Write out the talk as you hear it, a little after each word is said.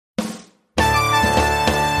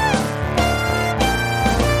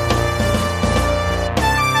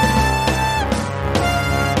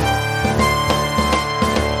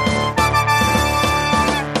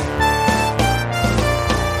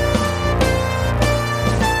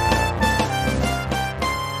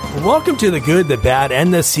Welcome to the Good, the Bad,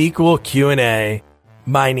 and the Sequel Q&A.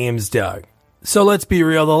 My name's Doug. So let's be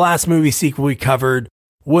real, the last movie sequel we covered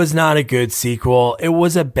was not a good sequel. It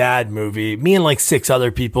was a bad movie. Me and like 6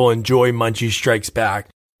 other people enjoy Munchie Strikes Back.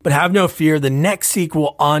 But have no fear, the next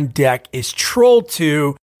sequel on deck is Troll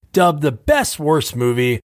 2, dubbed the best worst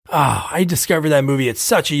movie. I discovered that movie at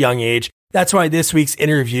such a young age. That's why this week's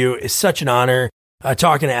interview is such an honor.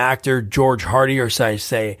 Talking to actor George Hardy, or should I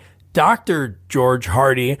say Dr. George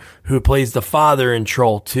Hardy, who plays the father in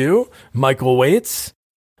Troll 2, Michael Waitz.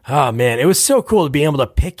 Oh man, it was so cool to be able to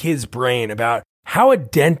pick his brain about how a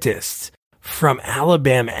dentist from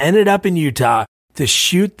Alabama ended up in Utah to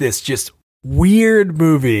shoot this just weird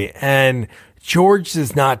movie. And George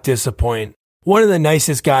does not disappoint. One of the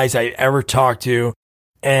nicest guys I ever talked to.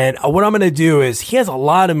 And what I'm going to do is, he has a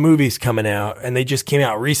lot of movies coming out, and they just came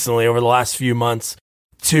out recently over the last few months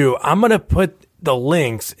too. I'm going to put the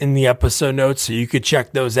links in the episode notes so you could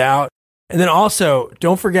check those out. And then also,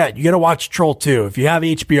 don't forget, you got to watch Troll 2. If you have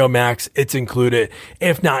HBO Max, it's included.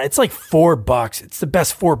 If not, it's like $4. It's the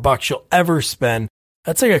best $4 you'll ever spend.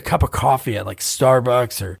 That's like a cup of coffee at like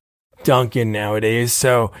Starbucks or Dunkin' nowadays.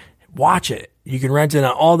 So watch it. You can rent it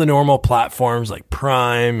on all the normal platforms like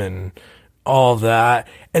Prime and all of that.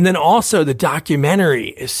 And then also the documentary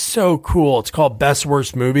is so cool. It's called Best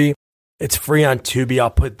Worst Movie. It's free on Tubi.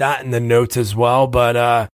 I'll put that in the notes as well. But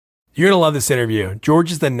you're going to love this interview.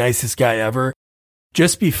 George is the nicest guy ever.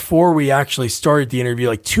 Just before we actually started the interview,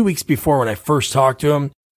 like 2 weeks before when I first talked to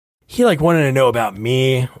him, he like wanted to know about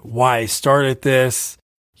me, why I started this,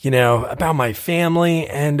 you know, about my family,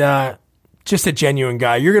 and just a genuine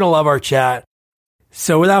guy. You're going to love our chat.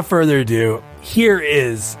 So without further ado, here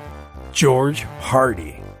is George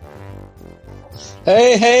Hardy.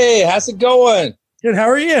 Hey, how's it going? Good. How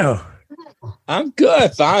are you? I'm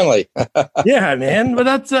good, finally. Yeah, man. But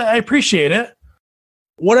that's, I appreciate it.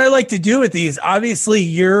 What I like to do with these, obviously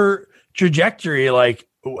your trajectory, like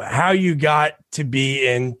how you got to be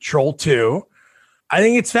in Troll 2, I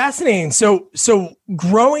think it's fascinating. So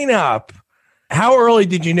growing up, how early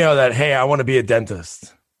did you know that, hey, I want to be a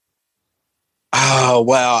dentist? Oh,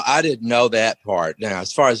 well, I didn't know that part. Now,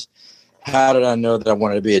 as far as how did I know that I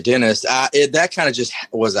wanted to be a dentist, that kind of just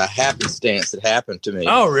was a happenstance that happened to me.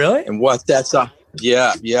 Oh, really? And what that's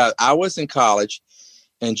yeah. I was in college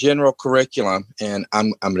in general curriculum, and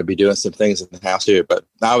I'm going to be doing some things in the house too, but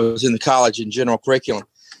I was in the college in general curriculum.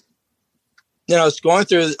 You know, I was going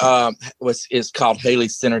through it's called Haley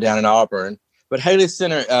Center down in Auburn, but Haley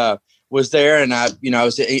Center was there, and I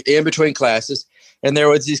was in between classes, and there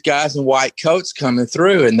was these guys in white coats coming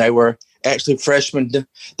through, and they were actually freshmen.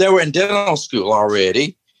 They were in dental school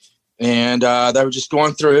already, and they were just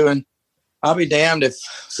going through, and I'll be damned if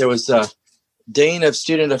there was a dean of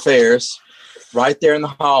student affairs right there in the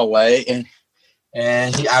hallway. And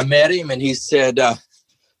I met him, and he said,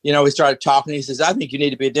 we started talking. He says, I think you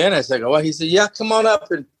need to be a dentist. I go, well, he said, yeah, come on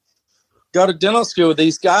up and go to dental school with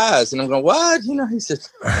these guys. And I'm going, what? He said,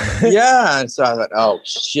 yeah. And so I thought, oh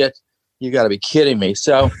shit, you got to be kidding me.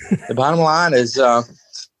 So the bottom line is,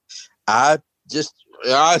 I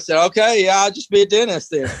said, okay, yeah, I'll just be a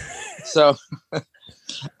dentist then. So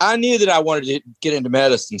I knew that I wanted to get into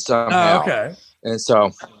medicine somehow. Oh, okay. And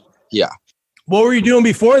so, yeah. What were you doing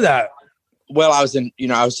before that? Well,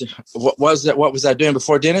 what was I doing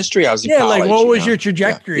before dentistry? I was in college. Like what was your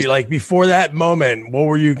trajectory? Yeah. Like before that moment, what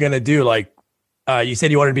were you going to do? Like, you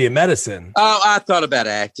said you wanted to be in medicine. Oh, I thought about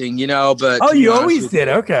acting, but. Oh, you always did.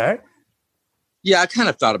 Okay. Yeah, I kind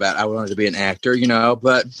of thought about I wanted to be an actor,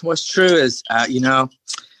 but what's true is, I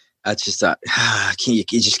just thought, you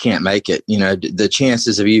just can't make it. The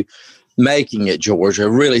chances of you making it, George, are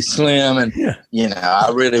really slim. And,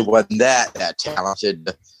 I really wasn't that talented.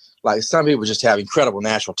 Like some people just have incredible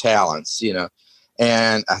natural talents,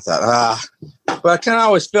 and I thought, but I kind of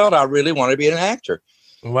always felt I really wanted to be an actor.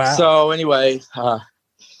 Wow. So anyway,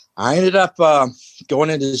 I ended up going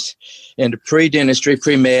into pre-dentistry,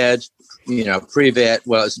 pre-med, pre-vet.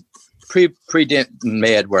 Well, it's pre-dent and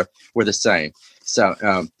med were the same. So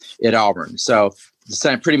at Auburn, so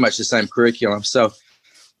pretty much the same curriculum. So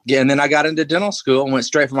and then I got into dental school and went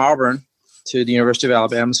straight from Auburn to the University of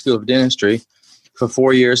Alabama School of Dentistry for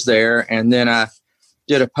 4 years there, and then I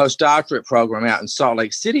did a postdoctorate program out in Salt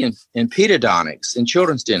Lake City in pedodontics in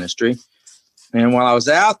children's dentistry. And while I was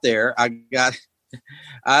out there, I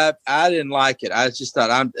didn't like it. I just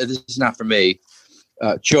thought, this is not for me,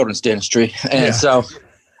 children's dentistry. And so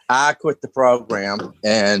I quit the program,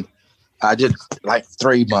 and I did like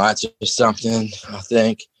 3 months or something, I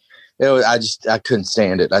think. I couldn't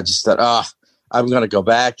stand it. I just thought, I'm going to go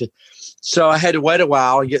back to. So I had to wait a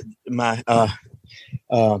while and get my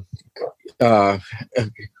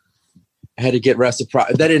I had to get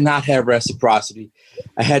reciprocity. They did not have reciprocity.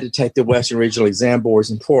 I had to take the Western Regional Exam Boards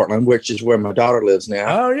in Portland, which is where my daughter lives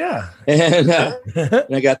now. Oh, yeah. And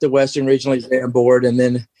I got the Western Regional Exam Board and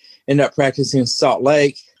then ended up practicing in Salt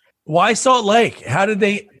Lake. Why Salt Lake? How did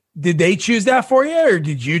they choose that for you, or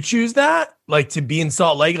did you choose that? Like to be in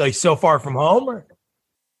Salt Lake, like so far from home? Or?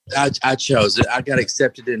 I chose it. I got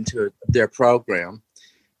accepted into their program.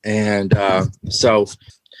 And so,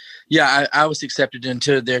 yeah, I was accepted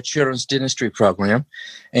into their children's dentistry program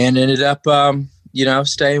and ended up,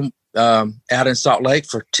 staying out in Salt Lake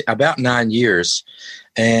for about 9 years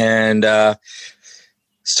and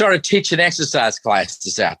started teaching exercise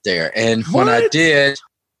classes out there. And when I did,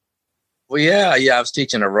 well, I was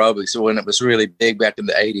teaching aerobics when it was really big back in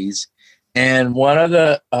the 80s. And one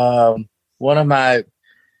of my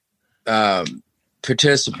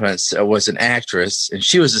participants was an actress, and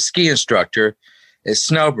she was a ski instructor at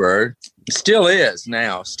Snowbird. Still is.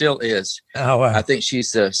 Oh, wow. I think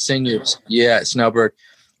she's a senior, at Snowbird.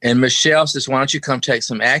 And Michelle says, why don't you come take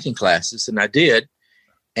some acting classes? And I did.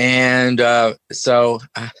 And so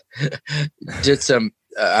I did some,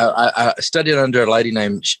 I studied under a lady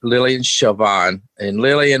named Lillian Chauvin. And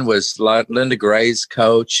Lillian was Linda Gray's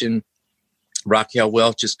coach and Raquel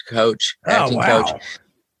Welch's coach, acting coach.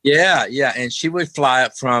 Yeah. And she would fly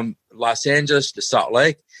up from Los Angeles to Salt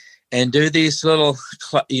Lake and do these little,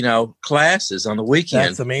 classes on the weekend.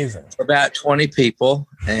 That's amazing. For about 20 people.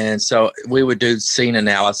 And so we would do scene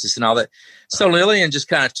analysis and all that. So Lillian just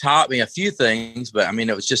kind of taught me a few things, but I mean,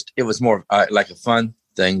 it was more like a fun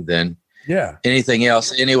thing than anything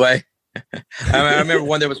else. Anyway, I remember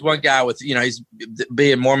when there was one guy with, he's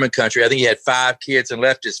being Mormon country. I think he had 5 kids and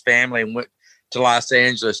left his family and went to Los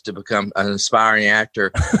Angeles to become an aspiring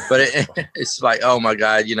actor. But it's like, oh my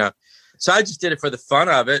God, So I just did it for the fun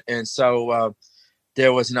of it. And so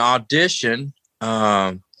there was an audition.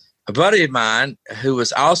 A buddy of mine who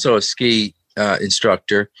was also a ski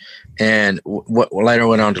instructor and later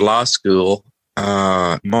went on to law school,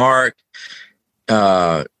 Mark,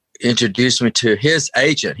 introduced me to his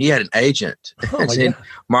agent. He had an agent. And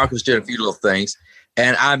Mark was doing a few little things.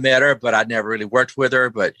 And I met her, but I'd never really worked with her.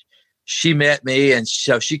 But she met me, and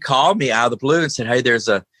so she called me out of the blue and said, hey, there's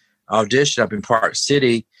a audition up in Park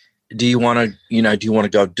City. Do you want to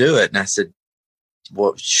go do it? And I said,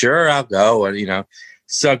 well, sure, I'll go. And,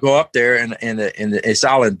 so I go up there and it's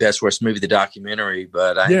all in Best Worst Movie, the documentary.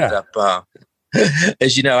 But I ended up,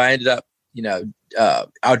 as you know,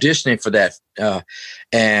 auditioning for that.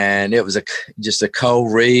 And it was just a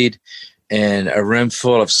cold read and a room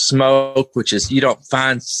full of smoke, which is, you don't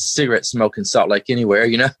find cigarette smoke in Salt Lake anywhere,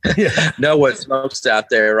 No one smokes out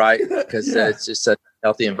there, right? Because it's just a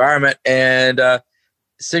healthy environment. And,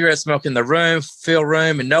 cigarette smoke in the room, fill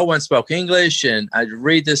room, and no one spoke English. And I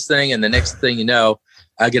read this thing, and the next thing you know,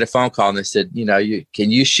 I get a phone call, and they said,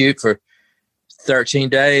 can you shoot for 13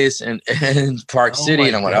 days in Park City?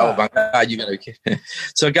 And I went, oh my God, you're going to.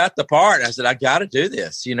 So I got the part. I said, I got to do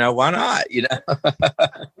this. Why not?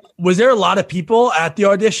 Was there a lot of people at the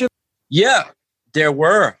audition? Yeah, there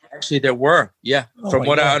were. Actually, there were. Yeah. From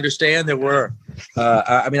what I understand, there were.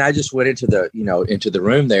 I just went into the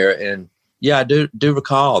room there, and yeah, I do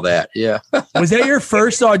recall that. Yeah. Was that your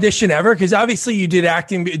first audition ever? Because obviously you did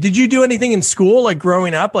acting. Did you do anything in school, like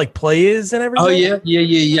growing up, like plays and everything? Oh,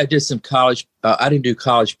 yeah. I did some college. I didn't do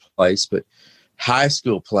college plays, but high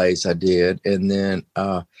school plays I did. And then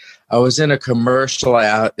I was in a commercial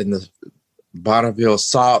out in the Bonneville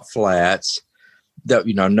Salt Flats. That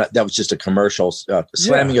that was just a commercial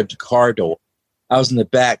slamming a car door. I was in the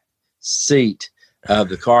back seat of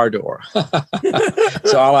the car door.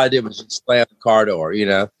 So all I did was just slam the car door,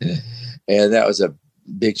 and that was a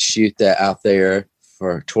big shoot out there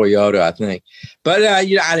for Toyota, I think. But I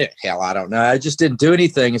don't know. I just didn't do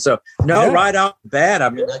anything. And so right off the bat, I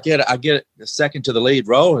mean, I get a second to the lead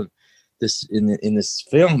role in this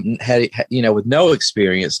film, with no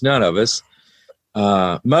experience, none of us.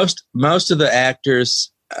 Most of the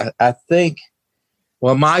actors, I think.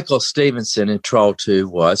 Well, Michael Stevenson in Troll 2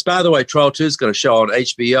 was. By the way, Troll 2 is going to show on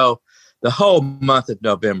HBO the whole month of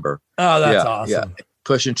November. Oh, that's awesome. Yeah.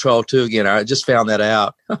 Pushing Troll 2 again. I just found that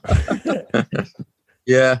out.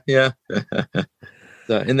 Yeah.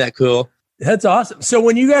 So, isn't that cool? That's awesome. So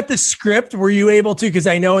when you got the script, were you able to, because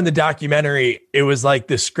I know in the documentary, it was like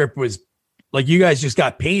the script was like you guys just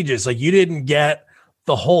got pages. Like you didn't get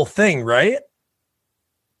the whole thing, right?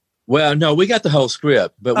 Well, no, we got the whole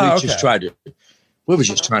script, but we were just trying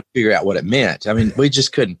to figure out what it meant. I mean, we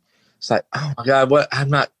just couldn't. It's like, oh my God, what? I'm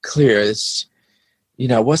not clear. It's,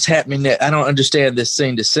 what's happening there? I don't understand this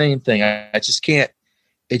scene to scene thing. I just can't.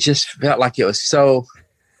 It just felt like it was so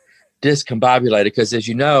discombobulated because, as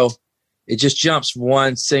you know, it just jumps from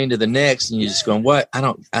one scene to the next, and you're just going, "What? I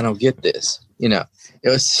don't get this." You know, it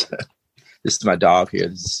was. This is my dog here.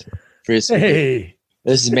 This is Frisbee. Hey,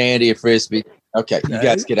 this is Mandy at Frisbee. Okay, you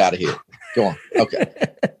guys get out of here. Go on. Okay,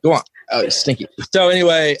 go on. Oh, stinky. So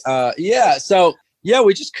anyway,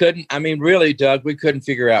 we just couldn't. I mean, really, Doug, we couldn't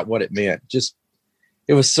figure out what it meant. Just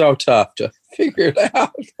it was so tough to figure it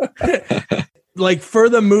out. Like for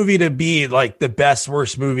the movie to be like the best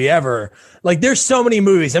worst movie ever, like there's so many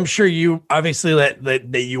movies. I'm sure you obviously that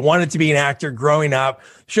you wanted to be an actor growing up.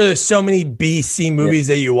 I'm sure there's so many B, C movies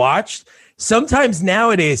that you watched. Sometimes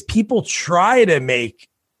nowadays people try to make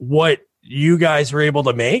what you guys were able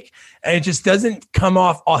to make and it just doesn't come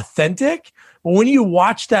off authentic. But when you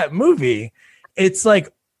watch that movie, it's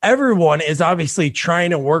like everyone is obviously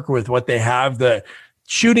trying to work with what they have. The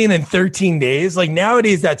shooting in 13 days, like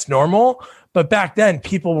nowadays that's normal. But back then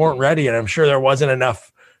people weren't ready. And I'm sure there wasn't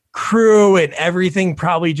enough crew and everything. It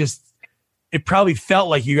probably felt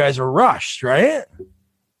like you guys were rushed, right?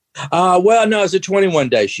 Well, no, it's a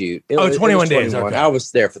 21-day shoot. 21 days. Okay. I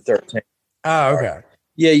was there for 13. Oh, okay.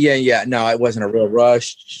 Yeah. No, it wasn't a real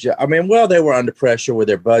rush. I mean, well, they were under pressure with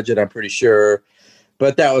their budget, I'm pretty sure.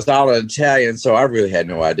 But that was all in Italian, so I really had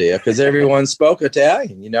no idea because everyone spoke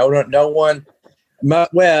Italian. You know, no one.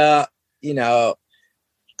 Well, you know,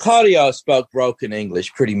 Claudio spoke broken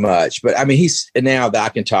English pretty much. But I mean, now that I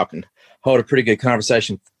can talk and hold a pretty good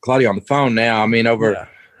conversation with Claudio on the phone now. I mean, over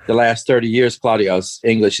the last 30 years, Claudio's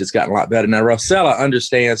English has gotten a lot better. Now, Rosella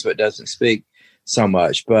understands but doesn't speak so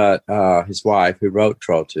much. But his wife, who wrote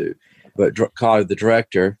Troll 2, but Claudio, the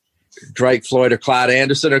director, Drake Floyd or Clyde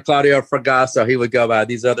Anderson or Claudio Fragasso, he would go by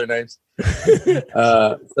these other names.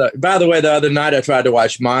 So, by the way, the other night I tried to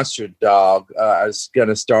watch Monster Dog. I was going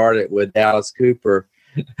to start it with Alice Cooper.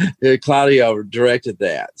 Claudio directed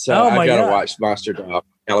that. So I got to watch Monster Dog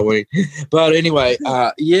Halloween. But anyway,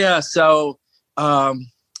 so... I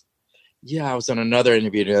was on another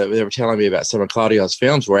interview. They were telling me about some of Claudio's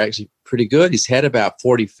films were actually pretty good. He's had about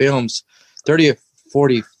 40 films, 30 or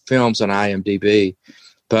 40 films on IMDb.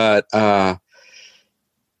 But, so,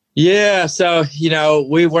 you know,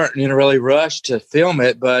 we weren't in a really rush to film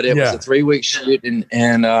it, but it was a 3-week shoot. And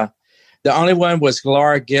the only one was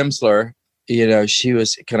Laura Gemsler. You know, she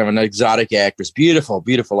was kind of an exotic actress, beautiful,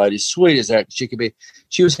 beautiful lady, sweet as she could be.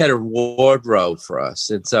 She had a wardrobe for us.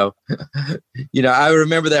 And so, you know, I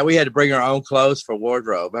remember that we had to bring our own clothes for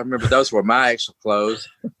wardrobe. I remember those were my actual clothes.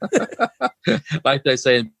 Like they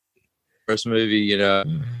say in the first movie, you know,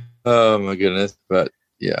 oh my goodness. But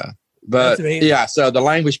so the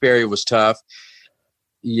language barrier was tough.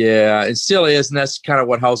 Yeah, it still is. And that's kind of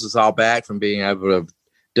what holds us all back from being able to have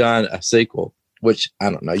done a sequel. Which I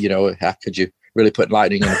don't know, you know, how could you really put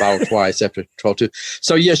lightning in a bottle twice after Troll 2?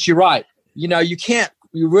 So, yes, you're right. You know, you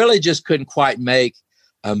really just couldn't quite make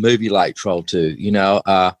a movie like Troll 2, you know,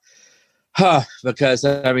 because,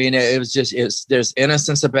 I mean, there's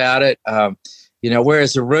innocence about it, you know,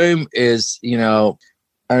 whereas The Room is, you know,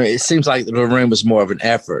 I mean, it seems like The Room was more of an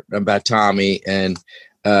effort by Tommy and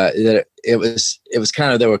that it was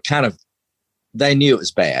kind of, they knew it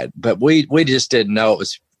was bad, but we just didn't know it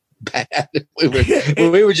was bad.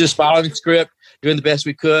 we were just following the script, doing the best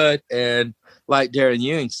we could, and like Darren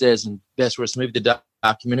Ewing says in Best Worst Movie, the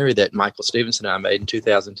documentary that Michael Stevenson and I made in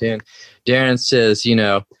 2010, Darren says, you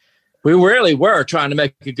know, we really were trying to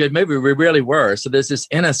make a good movie. We really were. So there's this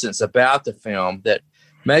innocence about the film that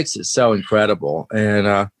makes it so incredible. And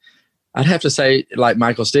I'd have to say, like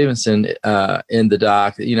Michael Stevenson in the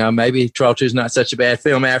doc, you know, maybe Troll 2 is not such a bad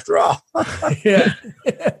film after all.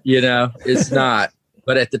 You know, it's not.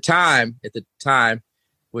 But at the time,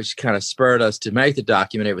 which kind of spurred us to make the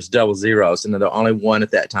documentary, it was Double Zeros, and they're the only one at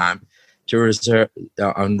that time to reserve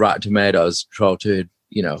on Rotten Tomatoes. Troll 2,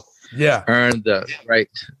 you know, earned the right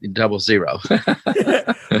double zero.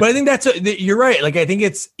 But I think you're right. Like, I think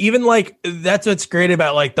it's even like, that's what's great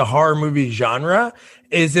about like the horror movie genre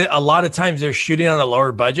is that a lot of times they're shooting on a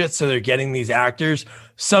lower budget. So they're getting these actors.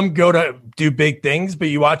 Some go to do big things, but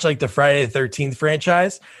you watch like the Friday the 13th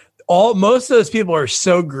franchise. Most of those people are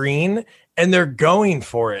so green and they're going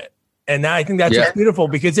for it. And I think that's what's beautiful,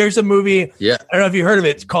 because there's a movie, I don't know if you heard of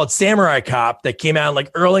it, it's called Samurai Cop, that came out in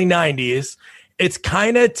like early 90s. It's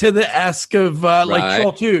kind of to the esque of like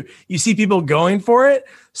Troll 2. You see people going for it.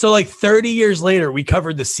 So like 30 years later, we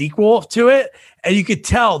covered the sequel to it, and you could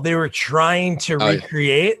tell they were trying to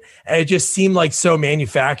recreate, and it just seemed like so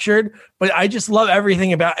manufactured. But I just love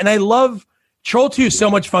everything about, and I love Troll 2 is so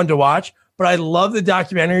much fun to watch. But I love the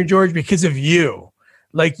documentary, George, because of you.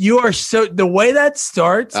 Like, you are the way that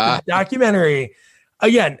starts, the documentary,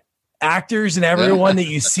 again, actors and everyone that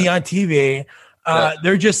you see on TV,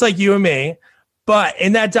 they're just like you and me. But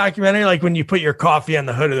in that documentary, like when you put your coffee on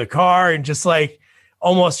the hood of the car and just like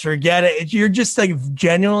almost forget it, you're just like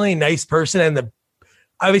genuinely nice person. And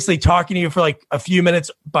obviously talking to you for like a few minutes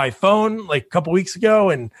by phone, like a couple weeks ago,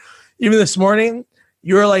 and even this morning,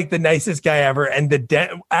 you're like the nicest guy ever. And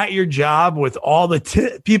at your job with all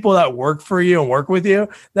the people that work for you and work with you,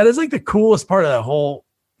 that is like the coolest part of the whole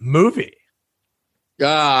movie.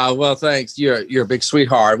 Well, thanks. You're a big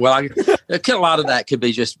sweetheart. Well, a lot of that could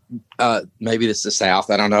be just maybe it's the South.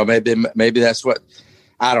 I don't know. Maybe that's what,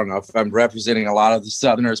 I don't know if I'm representing a lot of the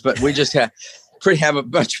Southerners, but we just have a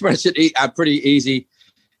pretty easy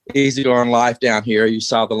going life down here. You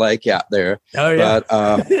saw the lake out there. Oh yeah.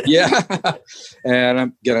 But yeah. And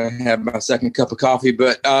I'm gonna have my second cup of coffee.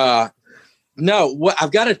 But no,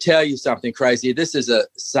 I've got to tell you something crazy. This is a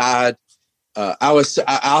side.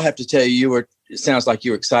 I'll have to tell you, it sounds like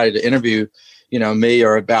you were excited to interview, me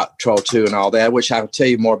or about Troll 2 and all that, which I'll tell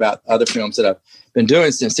you more about other films that I've been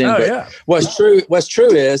doing since then. What's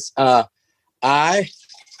true is I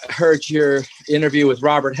heard your interview with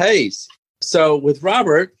Robert Hayes. So with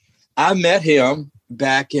Robert, I met him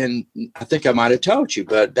back in, I think I might have told you,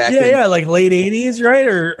 but back in like late 80s, right?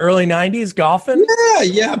 Or early 90s golfing.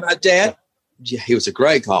 Yeah. My dad, he was a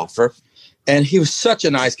great golfer, and he was such a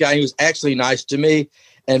nice guy. He was actually nice to me.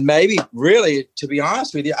 And maybe really, to be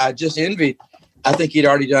honest with you, I just envied, I think he'd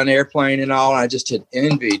already done Airplane and all. And I just had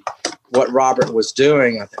envied what Robert was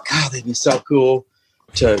doing. I thought, God, that'd be so cool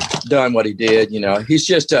to have done what he did. He's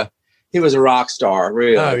just he was a rock star,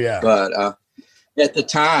 really. Oh, yeah. But at the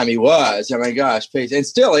time he was, gosh, and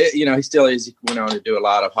still, he still is. He went on to do a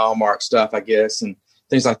lot of Hallmark stuff, I guess, and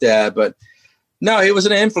things like that. But no, it was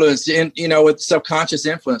an influence, with subconscious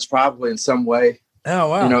influence, probably in some way. Oh,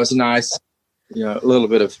 wow. It's a nice, a little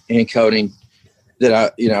bit of encoding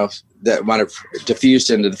that that might have diffused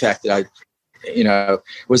into the fact that I,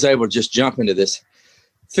 was able to just jump into this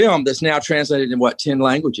film that's now translated in 10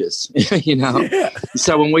 languages, Yeah.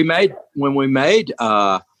 So when we made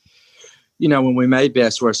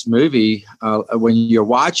Best Worst Movie, when you're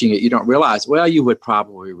watching it, you don't realize, well, you would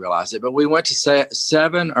probably realize it, but we went to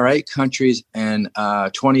 7 or 8 countries and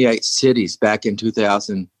 28 cities back in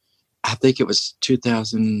 2000. I think it was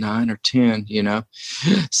 2009 or 10,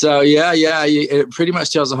 So it pretty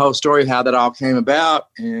much tells the whole story of how that all came about.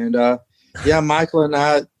 And Michael and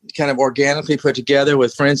I kind of organically put together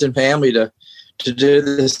with friends and family to do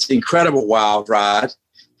this incredible wild ride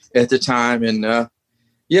at the time. And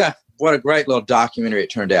what a great little documentary it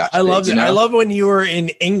turned out. I loved it. I love when you were in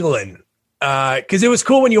England. Because it was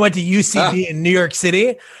cool when you went to UCB in New York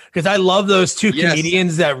City, because I love those two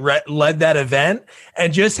comedians that led that event,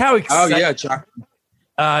 and just how excited. Oh yeah, John.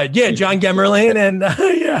 John Gemmerling and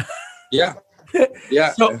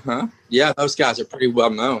So, those guys are pretty well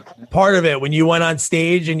known. Part of it when you went on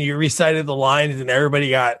stage and you recited the lines, and everybody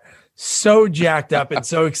got so jacked up and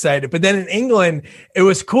so excited. But then in England, it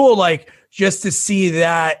was cool, like just to see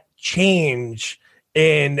that change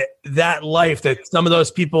in that life that some of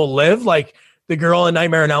those people live, like the girl in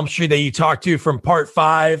Nightmare on Elm Street that you talked to from part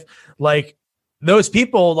 5, like those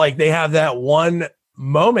people, like they have that one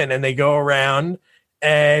moment and they go around,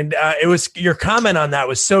 and it was, your comment on that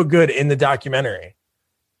was so good in the documentary.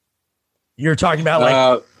 You're talking about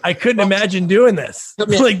like, I couldn't imagine doing this,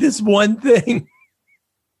 like this one thing.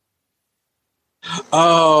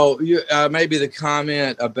 Maybe the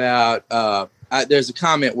comment about, there's a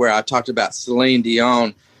comment where I talked about Celine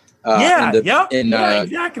Dion.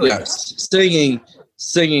 Exactly.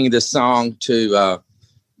 Singing the song to,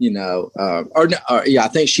 I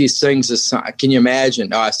think she sings the song. Can you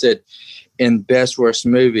imagine? I said in Best Worst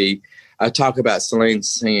Movie, I talk about Celine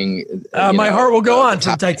singing. My Heart Will Go On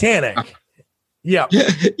from Titanic. Yeah.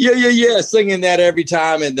 Yeah. Singing that every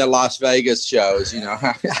time in the Las Vegas shows.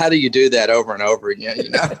 How do you do that over and over again?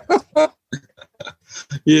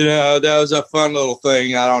 That was a fun little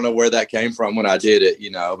thing. I don't know where that came from when I did it,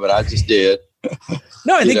 but I just did.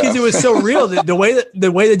 No, I think because it was so real. The way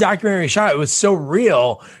the documentary shot, it was so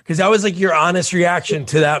real, because that was like your honest reaction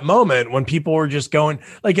to that moment when people were just going,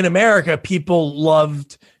 like in America, people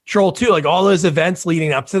loved Troll 2, like all those events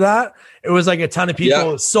leading up to that. It was like a ton of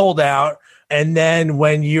people sold out. And then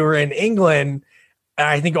when you were in England,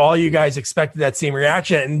 I think all you guys expected that same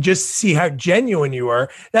reaction, and just see how genuine you were.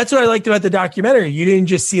 That's what I liked about the documentary. You didn't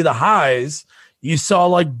just see the highs. You saw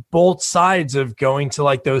like both sides of going to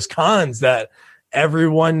like those cons that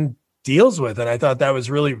everyone deals with. And I thought that was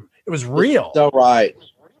really, it was real. So right.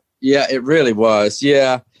 Yeah, it really was.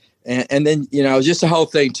 Yeah. And then, just the whole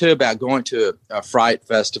thing too about going to a Fright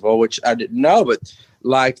Festival, which I didn't know, but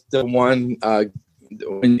like the one,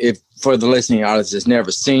 if for the listening audience has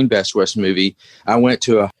never seen Best Worst Movie, I went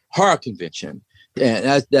to a horror convention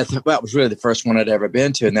And that was really the first one I'd ever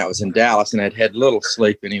been to, and that was in Dallas. And I'd had little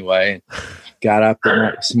sleep anyway. And got up the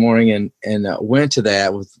next morning and went to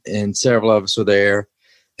that and several of us were there.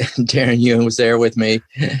 And Darren Ewing was there with me,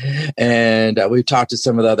 and we talked to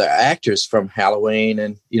some of the other actors from Halloween,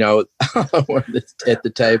 and at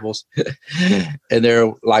the tables, and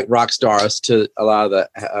they're like rock stars to a lot of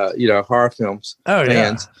the horror films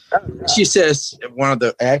fans. Yeah. She says, one of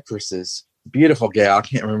the actresses, beautiful gal, I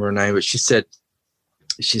can't remember her name, but she said,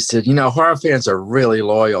 horror fans are really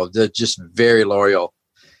loyal. They're just very loyal,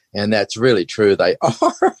 and that's really true. They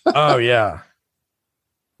are. Oh yeah.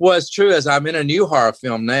 Well, it's true, as I'm in a new horror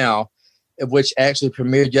film now, which actually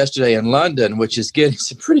premiered yesterday in London, which is getting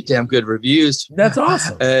some pretty damn good reviews. That's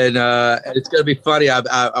awesome. And it's going to be funny.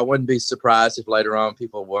 I wouldn't be surprised if later on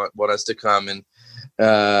people want us to come and,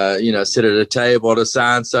 sit at a table to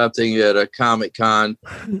sign something at a Comic-Con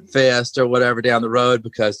fest or whatever down the road,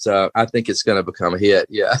 because I think it's going to become a hit.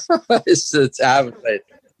 Yeah. I would say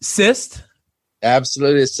Cyst?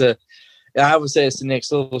 Absolutely. I would say it's the next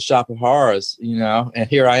little shop of horrors, and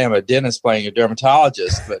here I am, a dentist playing a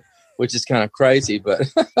dermatologist, which is kind of crazy, but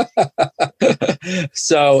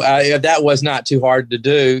so that was not too hard to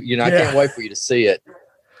do. I can't wait for you to see it.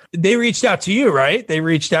 They reached out to you, right? They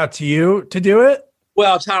reached out to you to do it?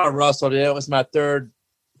 Well, Tyler Russell did. It was my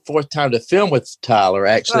fourth time to film with Tyler,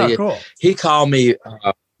 actually. Oh, cool. He called me.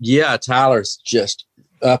 Tyler's just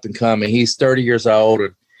up and coming. He's 30 years old,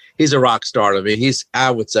 and he's a rock star to me.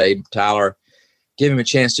 I would say, Tyler, give him a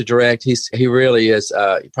chance to direct. He really is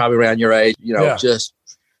probably around your age, just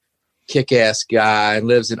kick-ass guy, and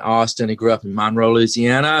lives in Austin. He grew up in Monroe,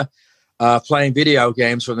 Louisiana, playing video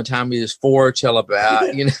games from the time he was 4 till about,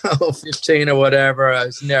 15 or whatever.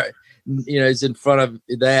 He's in front of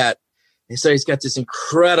that. And so he's got this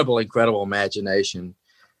incredible imagination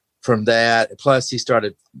from that. Plus he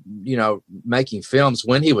started, making films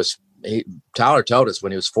when Tyler told us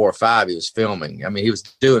when he was 4 or 5, he was filming. I mean, he was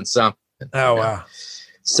doing something. Oh, wow.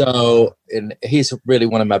 So, and he's really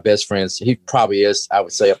one of my best friends. He probably is, I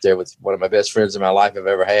would say, up there with one of my best friends in my life I've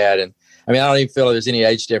ever had. And I mean, I don't even feel there's any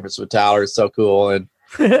age difference with Tyler. It's so cool. And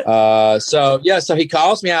so he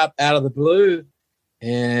calls me out of the blue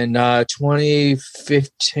in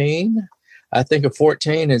 2015, I think, or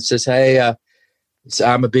 14, and says, hey, so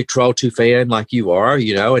I'm a big Troll 2 fan like you are,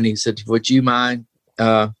 and he said, would you mind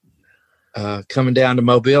coming down to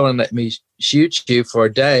Mobile and let me shoot you for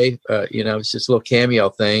a day? It's just a little cameo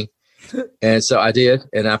thing. And so I did.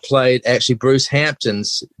 And I played actually Bruce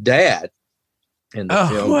Hampton's dad in the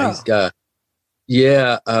film. Wow. He's got,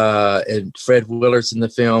 and Fred Willard's in the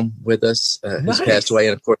film with us, who's passed away.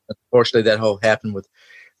 And of course, unfortunately, that whole happened with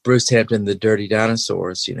Bruce Hampton, the Dirty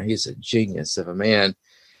Dinosaurs. He's a genius of a man.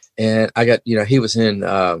 And I got, he was in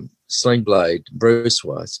Sling Blade, Bruce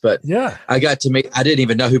was, but I got to meet, I didn't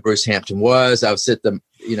even know who Bruce Hampton was. I was at the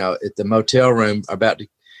motel room about to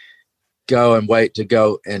go and wait to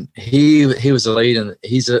go. And he was the lead, and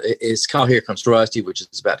it's called Here Comes Rusty, which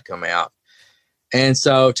is about to come out. And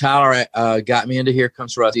so Tyler got me into Here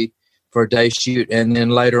Comes Rusty for a day shoot. And then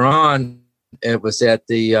later on, it was at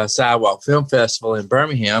the Sidewalk Film Festival in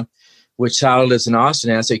Birmingham, which Tyler lives in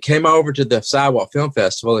Austin now. So he came over to the Sidewalk Film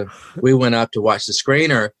Festival, and we went up to watch the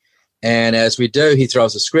screener. And as we do, he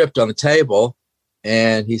throws a script on the table,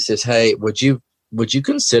 and he says, hey, would you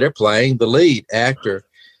consider playing the lead actor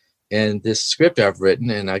in this script I've written?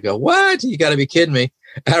 And I go, what? You got to be kidding me.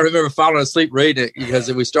 I remember falling asleep reading it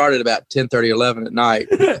because we started about 10:30, 11 at night.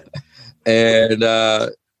 And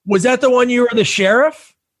was that the one you were the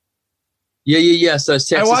sheriff? Yeah. So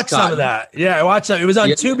Texas I watched Cotton. some of that. Yeah, I watched some. It was on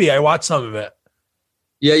Tubi. I watched some of it.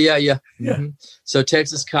 Yeah. Mm-hmm. So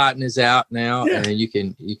Texas Cotton is out now, and you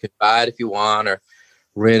can buy it if you want, or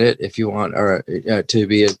rent it if you want, or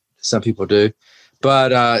Tubi. Some people do,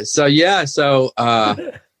 but I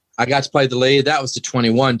got to play the lead. That was the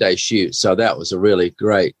 21-day shoot, so that was a really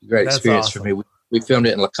great experience for me. We filmed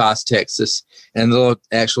it in Lacoste, Texas, in the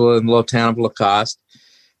little town of Lacoste,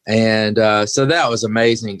 and so that was an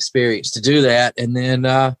amazing experience to do that. And then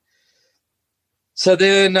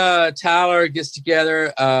Tyler gets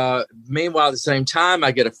together. Meanwhile, at the same time,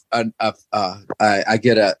 I get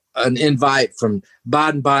an invite from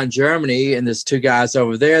Baden-Baden, Germany, and there's 2 guys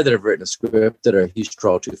over there that have written a script that are huge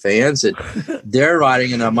Troll 2 fans, and they're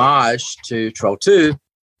writing an homage to Troll 2.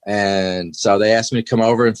 And so they asked me to come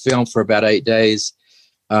over and film for about 8 days,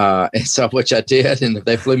 and so which I did. And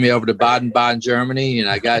they flew me over to Baden-Baden, Germany, and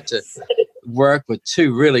I got to work with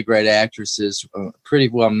 2 really great actresses, pretty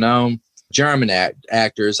well-known German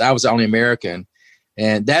actors. I was the only American,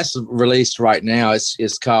 and that's released right now.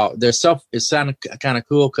 It's called. It's sounding kind of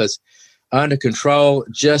cool because Under Control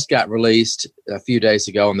just got released a few days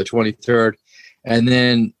ago on the 23rd. And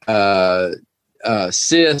then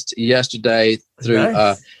Sist yesterday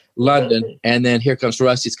through London. And then Here Comes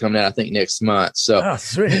Rusty's coming out, I think, next month. So,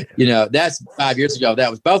 sweet. That's 5 years ago.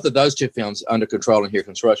 That was both of those two films, Under Control and Here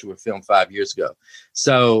Comes Rusty, were filmed 5 years ago.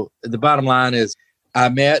 So the bottom line is I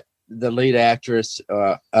met the lead actress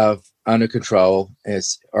of Under Control,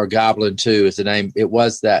 or Goblin 2 is the name. It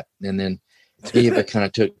was that. And then Eva kind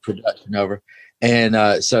of took production over.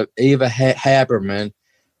 And so Eva Haberman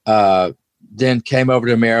then came over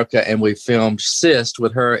to America, and we filmed Sist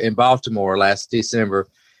with her in Baltimore last December,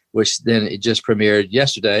 which then it just premiered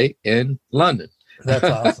yesterday in London. That's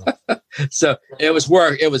awesome. So it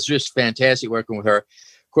was just fantastic working with her.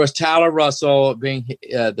 Of course, Tyler Russell, being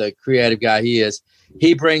the creative guy he is,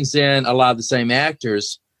 he brings in a lot of the same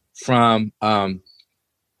actors from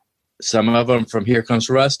some of them from Here Comes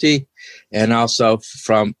Rusty, and also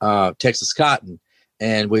from Texas Cotton.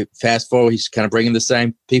 And we fast forward, he's kind of bringing the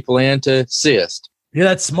same people in to Sist. Yeah,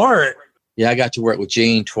 that's smart. Yeah, I got to work with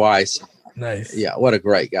Gene twice. Nice. Yeah, what a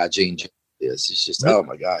great guy Gene is. He's just, oh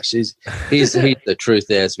my gosh, he's the true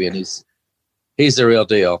thespian. He's the real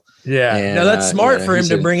deal. Yeah, and, no, that's smart for him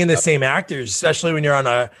to bring in the same actors, especially when you're on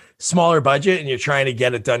a smaller budget and you're trying to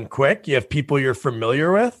get it done quick. You have people you're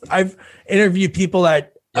familiar with. I've interviewed people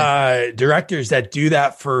that directors that do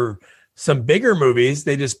that for some bigger movies.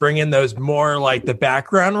 They just bring in those more like the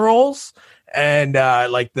background roles and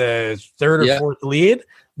like the third or fourth lead.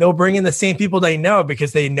 They'll bring in the same people they know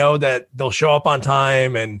because they know that they'll show up on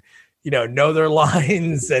time and know their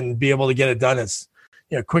lines and be able to get it done as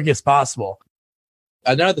quick as possible.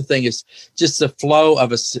 Another thing is just the flow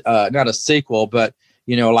of not a sequel, but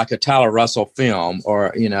like a Tyler Russell film or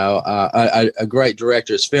a great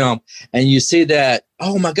director's film, and you see that,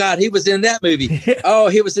 oh my God, he was in that movie. Oh,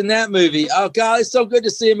 he was in that movie. Oh God, it's so good to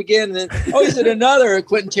see him again. And then he's in another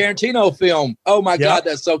Quentin Tarantino film. Oh my God,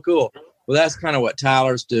 that's so cool. Well, that's kind of what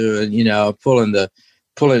Tyler's doing, pulling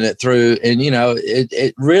it through, and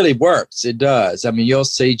it really works. It does. I mean, you'll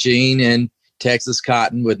see Gene in Texas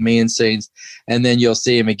Cotton with me in scenes, and then you'll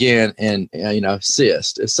see him again in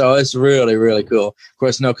Sist. So it's really, really cool. Of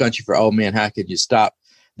course, No Country for Old Men. How could you stop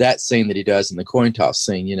that scene that he does in the coin toss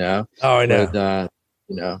scene? Oh, I know.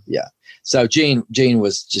 Yeah. So Gene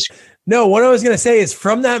was just. No, what I was going to say is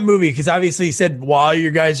from that movie, because obviously you said while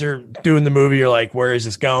you guys are doing the movie, you're like, where is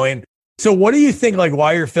this going? So what do you think, like,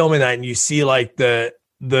 while you're filming that and you see like the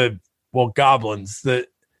goblins,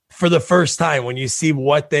 for the first time, when you see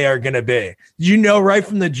what they are going to be, right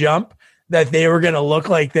from the jump that they were going to look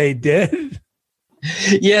like they did?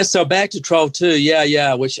 Yeah. So back to Troll 2.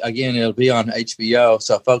 Yeah. Which again, it'll be on HBO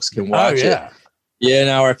so folks can watch it.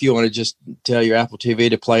 Yeah. Or if you want to just tell your Apple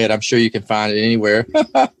TV to play it, I'm sure you can find it anywhere.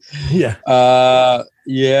 Yeah.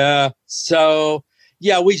 Yeah. So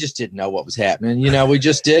yeah, we just didn't know what was happening. We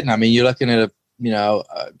just didn't. I mean, you're looking at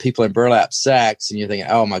people in burlap sacks, and you're thinking,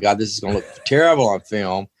 oh my God, this is going to look terrible on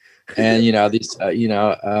film. And these, there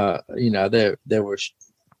were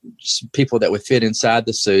people that would fit inside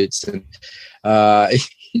the suits, and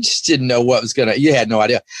you just didn't know what was you had no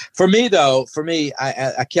idea. For me,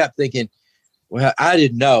 I kept thinking, well, I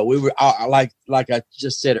didn't know. We were like I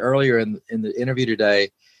just said earlier in the interview today.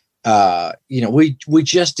 We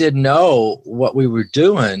just didn't know what we were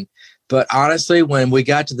doing. But honestly, when we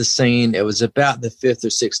got to the scene, it was about the 5th or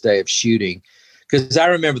 6th day of shooting. Because I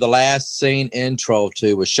remember the last scene in Troll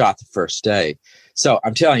 2 was shot the first day. So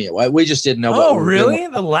I'm telling you, we just didn't know. Oh, really?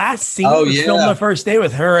 The last scene was filmed the first day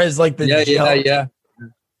with her as like the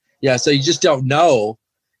yeah. So you just don't know.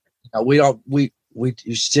 We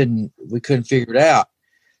couldn't figure it out.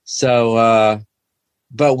 So,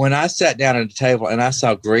 but when I sat down at the table and I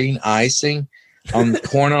saw green icing on the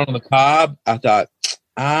corn on the cob, I thought,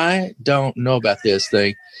 I don't know about this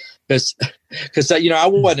thing. Because I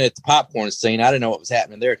wasn't at the popcorn scene. I didn't know what was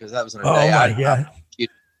happening there because that was in a day. Oh my God.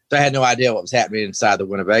 So I had no idea what was happening inside the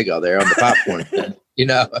Winnebago there on the popcorn.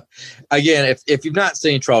 Again, if you've not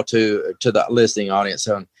seen Troll 2 to the listening audience,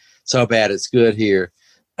 so bad it's good here.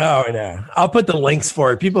 Oh, I know. I'll put the links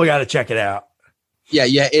for it. People got to check it out. Yeah,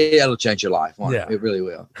 it'll change your life. It really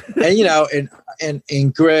will. And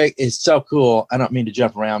and Greg is so cool. I don't mean to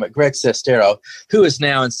jump around, but Greg Sestero, who is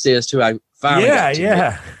now in Sist, who I finally got to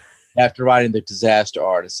meet after writing The Disaster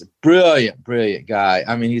Artist, a brilliant guy.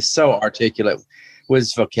 I mean, he's so articulate with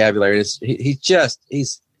his vocabulary.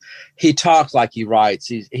 He talks like he writes.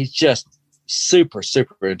 He's just super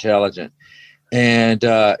intelligent. And,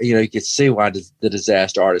 you could see why The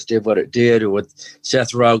Disaster Artist did what it did with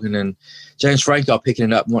Seth Rogen and James Franco picking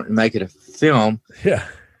it up and wanting to make it a film. Yeah.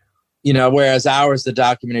 whereas ours, the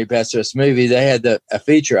documentary Best Dressed Movie, they had a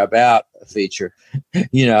feature about a feature,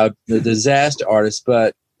 the disaster artist.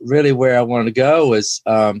 But really where I wanted to go was,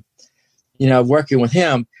 working with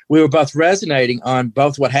him, we were both resonating on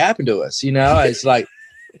both what happened to us. It's like,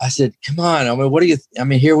 I said, come on.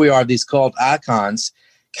 Here we are, these cult icons,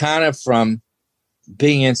 kind of from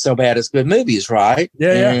being in so bad it's good movies, right?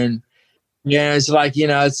 Yeah. And it's like,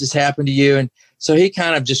 it's just happened to you. And so he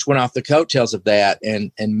kind of just went off the coattails of that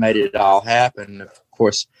and made it all happen. Of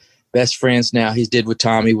course, best friends now. He did with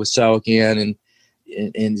Tommy Wiseau again, and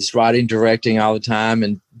he's writing, directing all the time,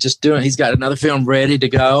 and just he's got another film ready to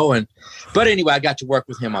go. But anyway, I got to work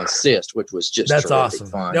with him on Cyst, which was that's awesome.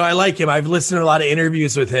 Fun. No, I like him. I've listened to a lot of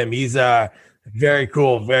interviews with him. He's very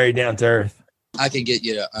cool, very down to earth. I can get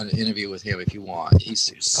you an interview with him if you want. He's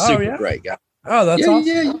a super great guy. Oh, that's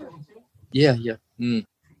awesome. Yeah. Mm.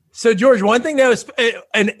 So, George, one thing that was,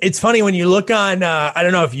 and it's funny when you look on, I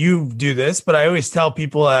don't know if you do this, but I always tell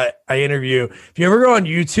people I interview, if you ever go on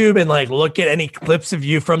YouTube and like look at any clips of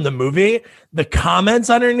you from the movie, the comments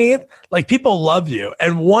underneath, like people love you.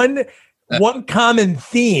 And one common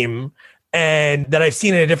theme, and that I've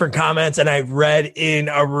seen in different comments and I've read in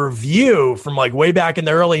a review from like way back in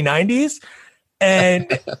the early 90s.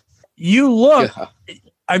 And you look,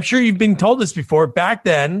 I'm sure you've been told this before, back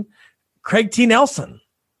then, Craig T. Nelson.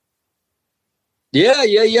 Yeah.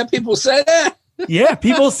 People say that. Yeah,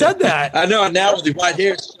 people said that. I know. Now with the white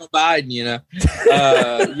hair, it's Joe Biden,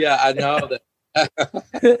 yeah, I know that.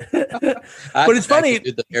 But it's funny.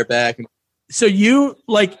 Do the hair back. So you,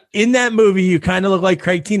 like, in that movie, you kind of look like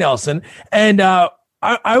Craig T. Nelson. And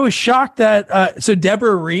I was shocked that, so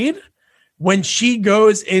Deborah Reed, when she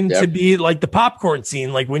goes in to be like the popcorn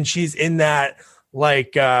scene, like when she's in that,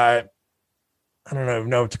 like, I don't even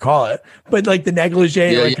know what to call it, but like the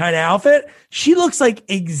negligee kind of outfit, she looks like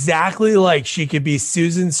exactly like she could be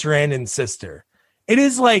Susan Sarandon's sister. It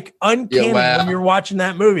is like uncanny when you're watching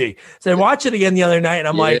that movie. So I watched it again the other night and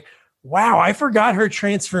I'm like, wow, I forgot her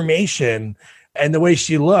transformation and the way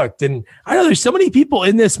she looked. And I know there's so many people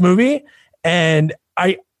in this movie and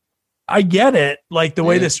I get it, like the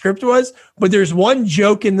way the script was, but there's one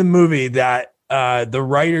joke in the movie that the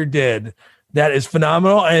writer did that is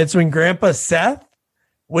phenomenal. And it's when Grandpa Seth,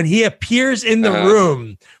 when he appears in the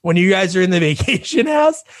room, when you guys are in the vacation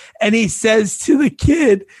house, and he says to the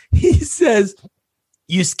kid, he says,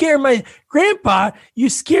 you scared my grandpa. You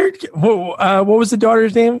scared, what was the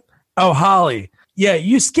daughter's name? Oh, Holly. Yeah,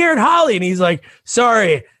 you scared Holly. And he's like,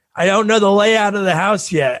 sorry, I don't know the layout of the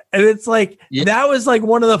house yet. And it's like, that was like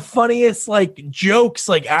one of the funniest like jokes,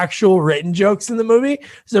 like actual written jokes in the movie.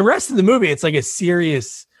 So the rest of the movie, it's like a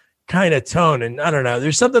serious kind of tone. And I don't know,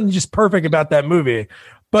 there's something just perfect about that movie.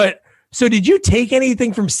 But so did you take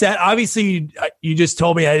anything from set? Obviously you just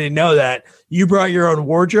told me, I didn't know that you brought your own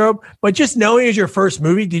wardrobe, but just knowing it was your first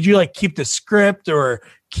movie, did you like keep the script or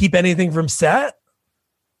keep anything from set?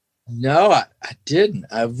 No, I didn't.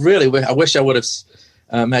 I wish I would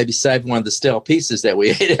have maybe saved one of the stale pieces that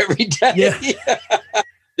we ate every day. Yeah.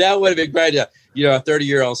 That would have been great. A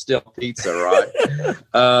 30-year-old stale pizza,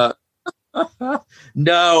 right?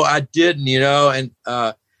 No, I didn't, and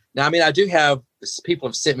now, I mean, I do have, people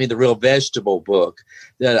have sent me the Real Vegetable book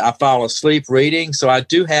that I fall asleep reading. So I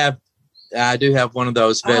do have one of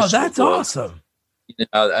those vegetable books. That's awesome.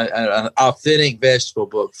 An authentic vegetable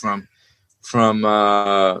book from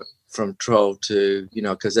Troll 2,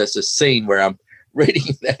 cause that's a scene where I'm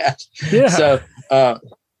reading that. Yeah. So,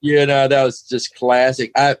 that was just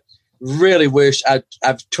classic. I really wish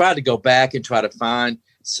I've tried to go back and try to find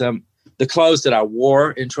the clothes that I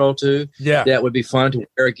wore in Troll 2. Yeah. That would be fun to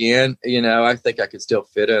wear again. I think I could still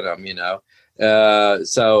fit in them,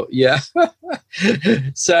 so yeah.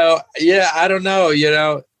 So yeah, I don't know,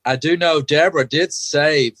 I do know Deborah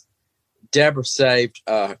saved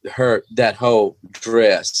her, that whole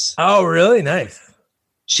dress. Oh, really? Nice.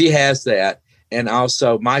 She has that. And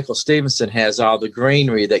also Michael Stevenson has all the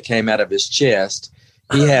greenery that came out of his chest.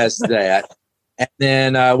 He has that. And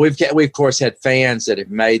then we've of course had fans that have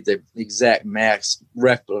made the exact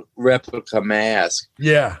replica mask.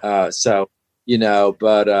 Yeah. So,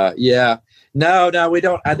 but yeah, no, we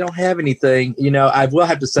don't. I don't have anything. I will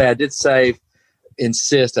have to say I did save.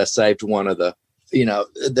 Insist. I saved one of the,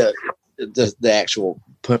 the actual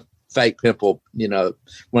fake pimple.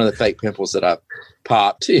 One of the fake pimples that I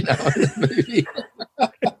popped. In the movie.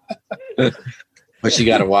 But you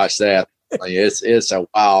got to watch that. It's a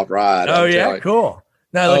wild ride. Oh yeah, cool.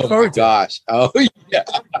 Now I look forward to it. Gosh. Oh yeah.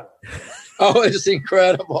 Oh, it's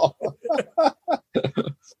incredible.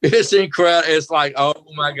 It's incredible. It's like, oh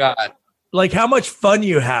my God. Like how much fun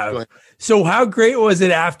you have. So how great was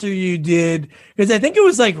it after you did? Because I think it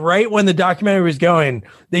was like right when the documentary was going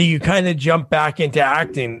that you kind of jumped back into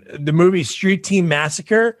acting. The movie Street Team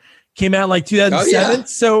Massacre came out like 2007. Oh, yeah.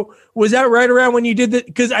 So was that right around when you did that?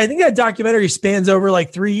 Because I think that documentary spans over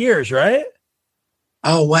like 3 years, right?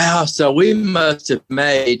 Oh, wow. So we must have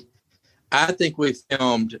made, I think we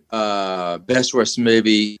filmed Best Worst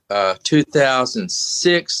Movie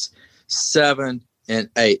 2006, 7, and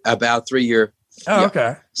 8, about 3 year. Oh, yeah.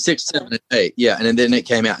 okay. 6, 7, and 8. Yeah. And then it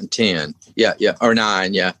came out in 10. Yeah. Yeah. Or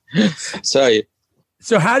 9. Yeah. So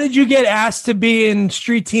how did you get asked to be in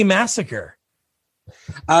Street Team Massacre?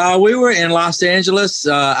 we were in Los Angeles.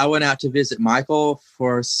 I went out to visit Michael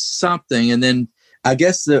for something. And then I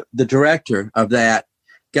guess the director of that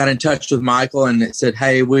got in touch with Michael and said,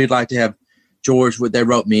 hey, we'd like to have George. They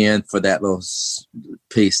wrote me in for that little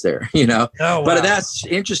piece there, you know. Oh, wow. But that's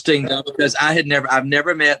interesting, though, because I've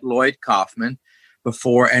never met Lloyd Kaufman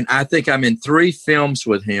before. And I think I'm in 3 films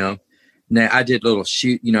with him. Now, I did little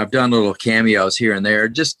I've done little cameos here and there,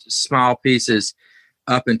 just small pieces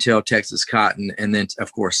up until Texas Cotton. And then,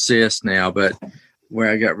 of course, Sis now, but where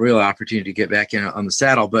I got real opportunity to get back in on the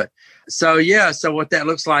saddle. But so what that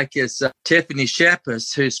looks like is Tiffany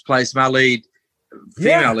Shepis, who plays my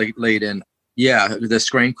female lead in, the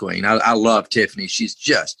Scream Queen. I love Tiffany. She's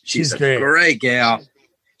a great gal.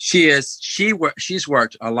 She is. She's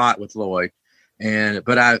worked a lot with Lloyd,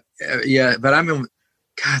 but I'm in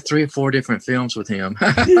 3 or 4 different films with him,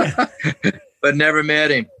 but never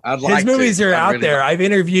met him. His movies are out there. I've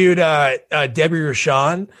interviewed Debbie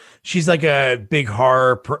Rochon. She's like a big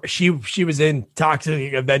horror. She was in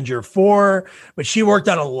Toxic Avenger 4, but she worked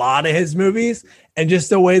on a lot of his movies. And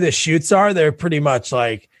just the way the shoots are, they're pretty much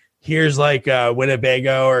like, here's like a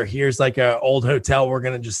Winnebago, or here's like a old hotel. We're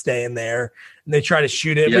going to just stay in there. And they try to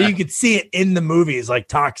shoot it, but you could see it in the movies. Like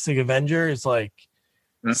Toxic Avenger is like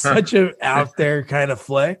such a out there kind of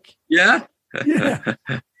flick. Yeah. Yeah.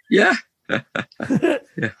 Yeah.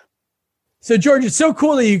 So George, it's so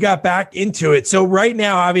cool that you got back into it. So right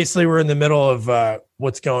now, obviously we're in the middle of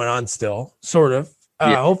what's going on still, sort of,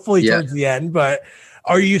 hopefully towards the end, but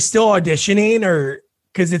are you still auditioning, or,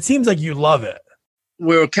 cause it seems like you love it?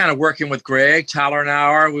 We're kind of working with Greg, Tyler and I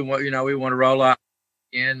are, we want to roll out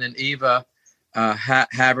in, and Eva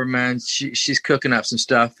Haberman, she's cooking up some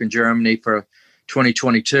stuff in Germany for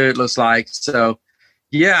 2022. It looks like. So,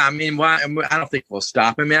 yeah, I mean, I don't think we'll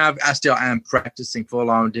stop. I mean, I still am practicing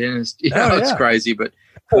full-on dentist. It's crazy, but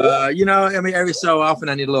I mean, every so often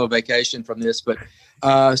I need a little vacation from this. But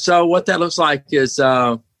so what that looks like is,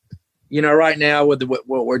 right now with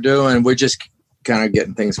what we're doing, we're just kind of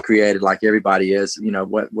getting things created like everybody is.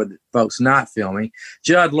 With folks not filming.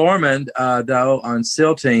 Judd Lorman, though, on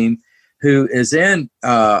SEAL Team, who is in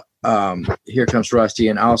Here Comes Rusty,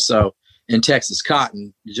 and also in Texas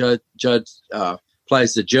Cotton. Judd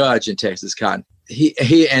plays the judge in Texas Cotton.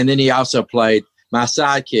 And then he also played my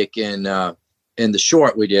sidekick in the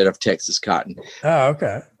short we did of Texas Cotton. Oh,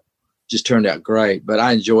 okay. Just turned out great, but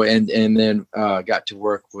I enjoy and then got to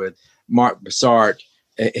work with Mark Bassart.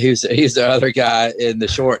 He's the other guy in the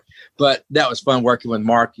short, but that was fun working with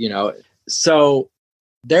Mark. So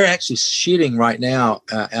they're actually shooting right now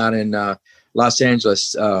out in Los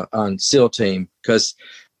Angeles on SEAL Team, because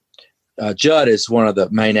Judd is one of the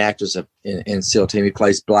main actors in SEAL Team. He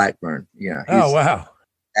plays Blackburn. Oh, wow.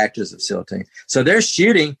 Actors of SEAL Team. So they're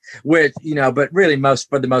shooting with, but really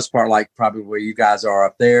for the most part, like probably where you guys are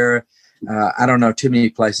up there. I don't know too many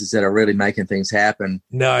places that are really making things happen.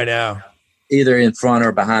 No, I know. Either in front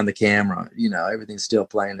or behind the camera. Everything's still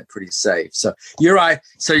playing it pretty safe. So you're right.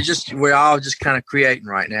 So we're all just kind of creating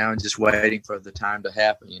right now and just waiting for the time to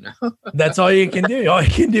happen, That's all you can do. All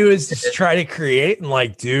you can do is just try to create and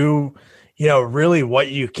like do, really what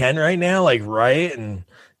you can right now, like write and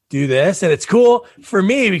do this. And it's cool for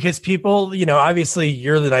me because people, obviously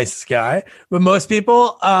you're the nicest guy, but most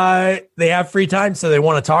people, they have free time. So they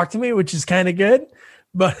want to talk to me, which is kind of good.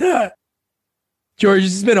 But George,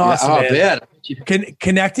 this has been awesome. Yeah,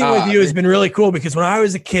 Connecting with you has been really cool, because when I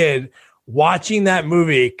was a kid watching that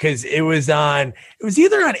movie, because it was either on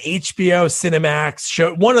HBO, Cinemax,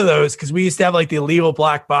 show, one of those, because we used to have like the illegal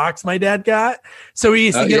black box my dad got. So we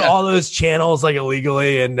used to get all those channels like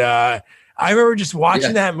illegally. And I remember just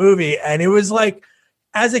watching that movie, and it was like,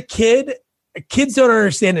 as a kid, kids don't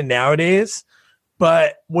understand it nowadays.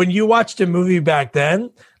 But when you watched a movie back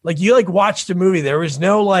then, like you like watched a movie, there was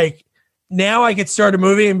no like, now I could start a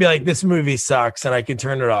movie and be like, this movie sucks, and I can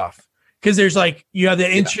turn it off. Because there's like, you have the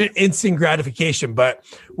instant gratification. But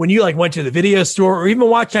when you like went to the video store or even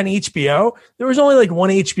watched on HBO, there was only like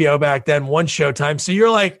one HBO back then, one Showtime. So you're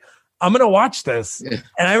like, I'm going to watch this. Yeah.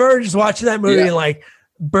 And I remember just watching that movie and like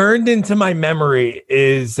burned into my memory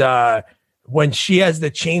is when she has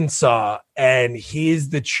the chainsaw and he's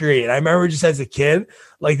the tree. And I remember just as a kid,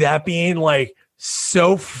 like that being like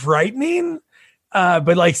so frightening,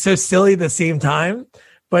 but like so silly at the same time.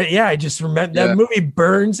 But yeah, I just remember that movie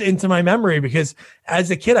burns into my memory because as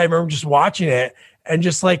a kid, I remember just watching it and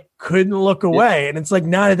just like couldn't look away. And it's like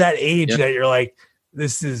not at that age that you're like,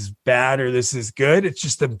 this is bad or this is good. It's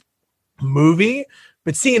just a movie,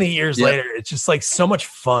 but seeing it years later, it's just like so much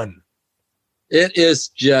fun. It is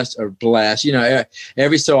just a blast. You know,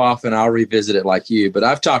 every so often I'll revisit it like you, but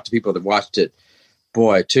I've talked to people that watched it,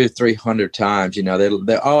 boy, 200-300 times. You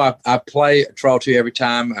know, I play Troll 2 every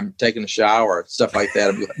time I'm taking a shower, stuff like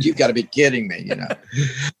that. I'm like, you've got to be kidding me, you know.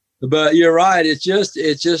 But you're right. It's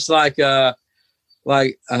just like a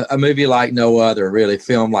movie like no other, really,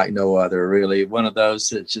 film like no other, really. One of those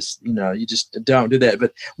that just, you know, you just don't do that.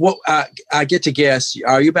 But what I get to guess,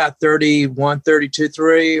 are you about 31, 32,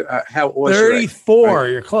 3? How old? 34.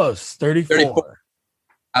 You're close. 34.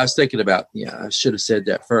 I was thinking about, I should have said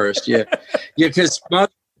that first. Yeah. Because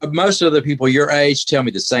most of the people your age tell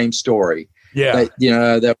me the same story. Yeah.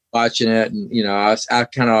 They're watching it. And, you know, I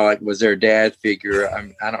kind of like was their dad figure.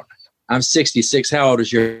 I'm 66. How old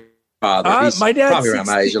is your father? My dad's probably around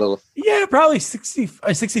my age a little. Yeah, probably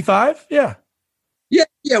 65. Yeah. Yeah,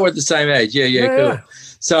 we're the same age. Yeah, cool.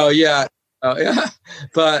 Yeah. So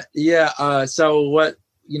but so what,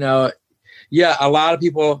 a lot of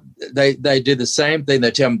people they do the same thing.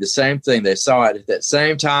 They tell me the same thing. They saw it at that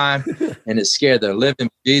same time, and it scared the living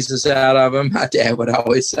Jesus out of them. My dad would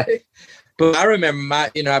always say. But I remember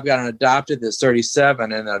I've got an adopted that's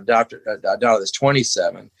 37 and a daughter that's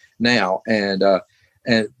 27 now, and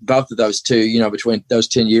both of those two, between those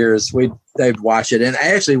 10 years, they'd watch it. And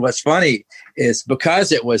actually, what's funny is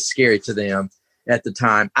because it was scary to them at the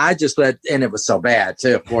time, and it was so bad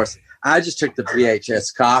too, of course. I just took the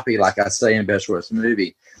VHS copy, like I say in Best Worst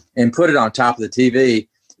Movie, and put it on top of the TV,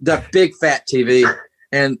 the big fat TV,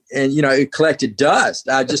 and it collected dust.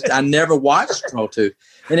 I never watched Troll 2.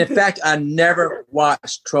 And in fact, I never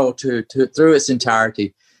watched Troll 2 through its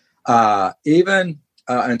entirety, even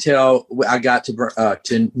until I got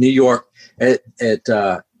to New York at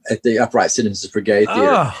the Upright Citizens Brigade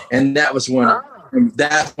Theater. And that was when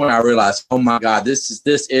I realized, oh my God, this is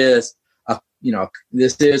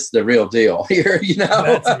the real deal here,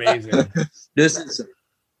 That's amazing.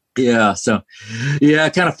 I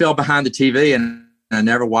kind of fell behind the TV and I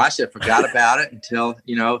never watched it, forgot about it until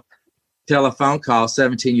a phone call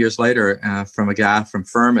 17 years later from a guy from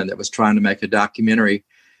Furman that was trying to make a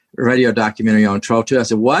radio documentary on Troll 2. I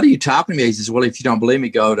said, what are you talking to me? He says, well, if you don't believe me,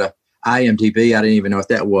 go to IMDb. I didn't even know what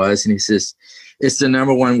that was. And he says, it's the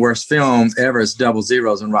 #1 worst film ever. It's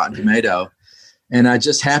 00 on Rotten Tomato. And I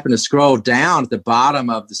just happened to scroll down at the bottom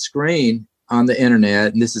of the screen on the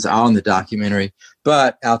internet, and this is all in the documentary,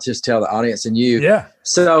 but I'll just tell the audience and you. Yeah.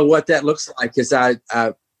 So what that looks like is I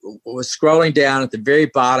was scrolling down at the very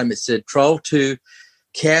bottom. It said Troll 2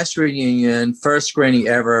 cast reunion, first screening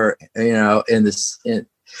ever, in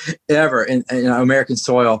American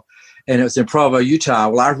soil. And it was in Provo, Utah.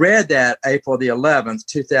 Well, I read that April the 11th,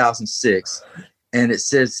 2006. And it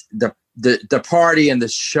says the party and the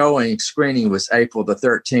screening was April the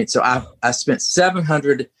 13th. So I spent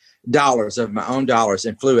 $700 of my own dollars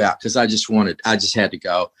and flew out because I just had to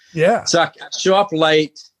go. Yeah. So I show up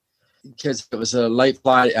late because it was a late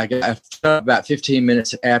flight. I got about 15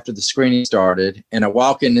 minutes after the screening started, and I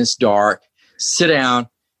walk in this dark, sit down,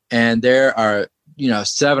 and there are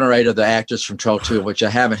 7 or 8 of the actors from Troll 2, which I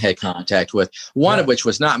haven't had contact with. One of which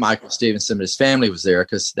was not Michael Stevenson, but his family was there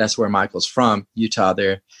because that's where Michael's from, Utah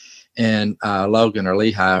there, and Logan or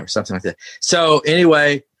Lehigh or something like that. So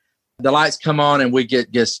anyway, the lights come on and we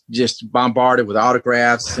get just bombarded with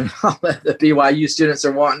autographs and all that. The BYU students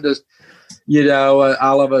are wanting to,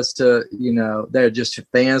 all of us to, they're just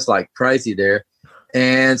fans like crazy there.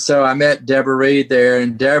 And so I met Deborah Reed there,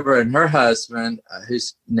 and Deborah and her husband,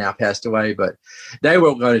 who's now passed away, but they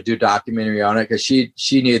were going to do a documentary on it because she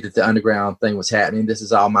knew that the underground thing was happening. This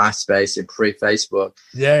is all MySpace and pre-Facebook.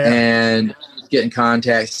 Yeah. And getting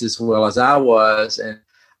contacts as well as I was. And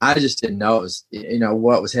I just didn't know it was,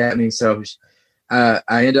 what was happening. So I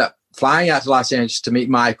ended up flying out to Los Angeles to meet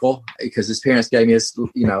Michael because his parents gave me his,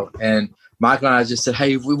 and Michael and I just said,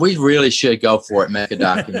 hey, we really should go for it, make a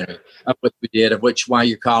documentary of what we did, of which why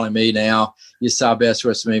you're calling me now. You saw Best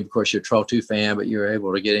Worst Movie. Of course, you're a Troll 2 fan, but you were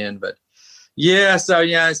able to get in. But so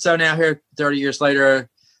now here 30 years later,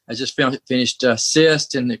 I just finished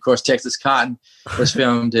Cyst, and of course, Texas Cotton was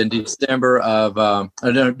filmed in November of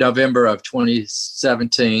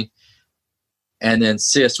 2017. And then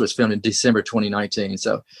Sis was filmed in December 2019.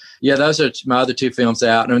 So, yeah, those are my other 2 films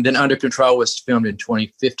out. And then Under Control was filmed in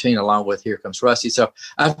 2015 along with Here Comes Rusty. So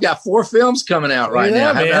I've got 4 films coming out right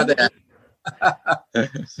now. How about that?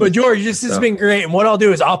 But George, this has been great. And what I'll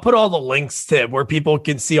do is I'll put all the links to where people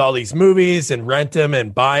can see all these movies and rent them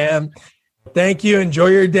and buy them. Thank you. Enjoy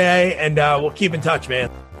your day. And we'll keep in touch, man.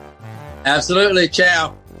 Absolutely.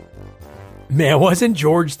 Ciao. Man, wasn't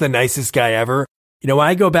George the nicest guy ever? You know, when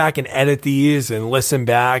I go back and edit these and listen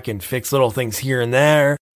back and fix little things here and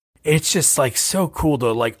there, it's just like so cool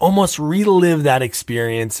to like almost relive that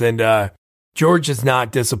experience. And George does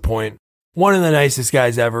not disappoint. One of the nicest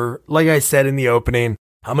guys ever. Like I said in the opening,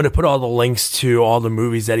 I'm going to put all the links to all the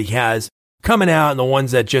movies that he has coming out and the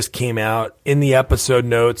ones that just came out in the episode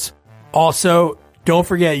notes. Also, don't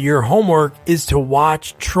forget your homework is to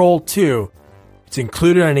watch Troll 2. It's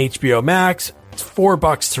included on HBO Max. It's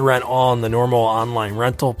 $4 to rent on the normal online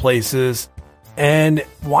rental places. And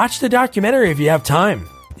watch the documentary if you have time.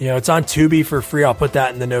 You know, it's on Tubi for free. I'll put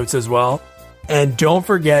that in the notes as well. And don't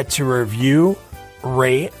forget to review,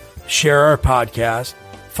 rate, share our podcast.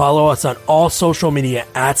 Follow us on all social media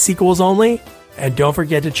at Sequels Only. And don't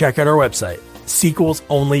forget to check out our website,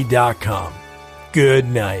 sequelsonly.com. Good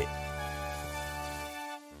night.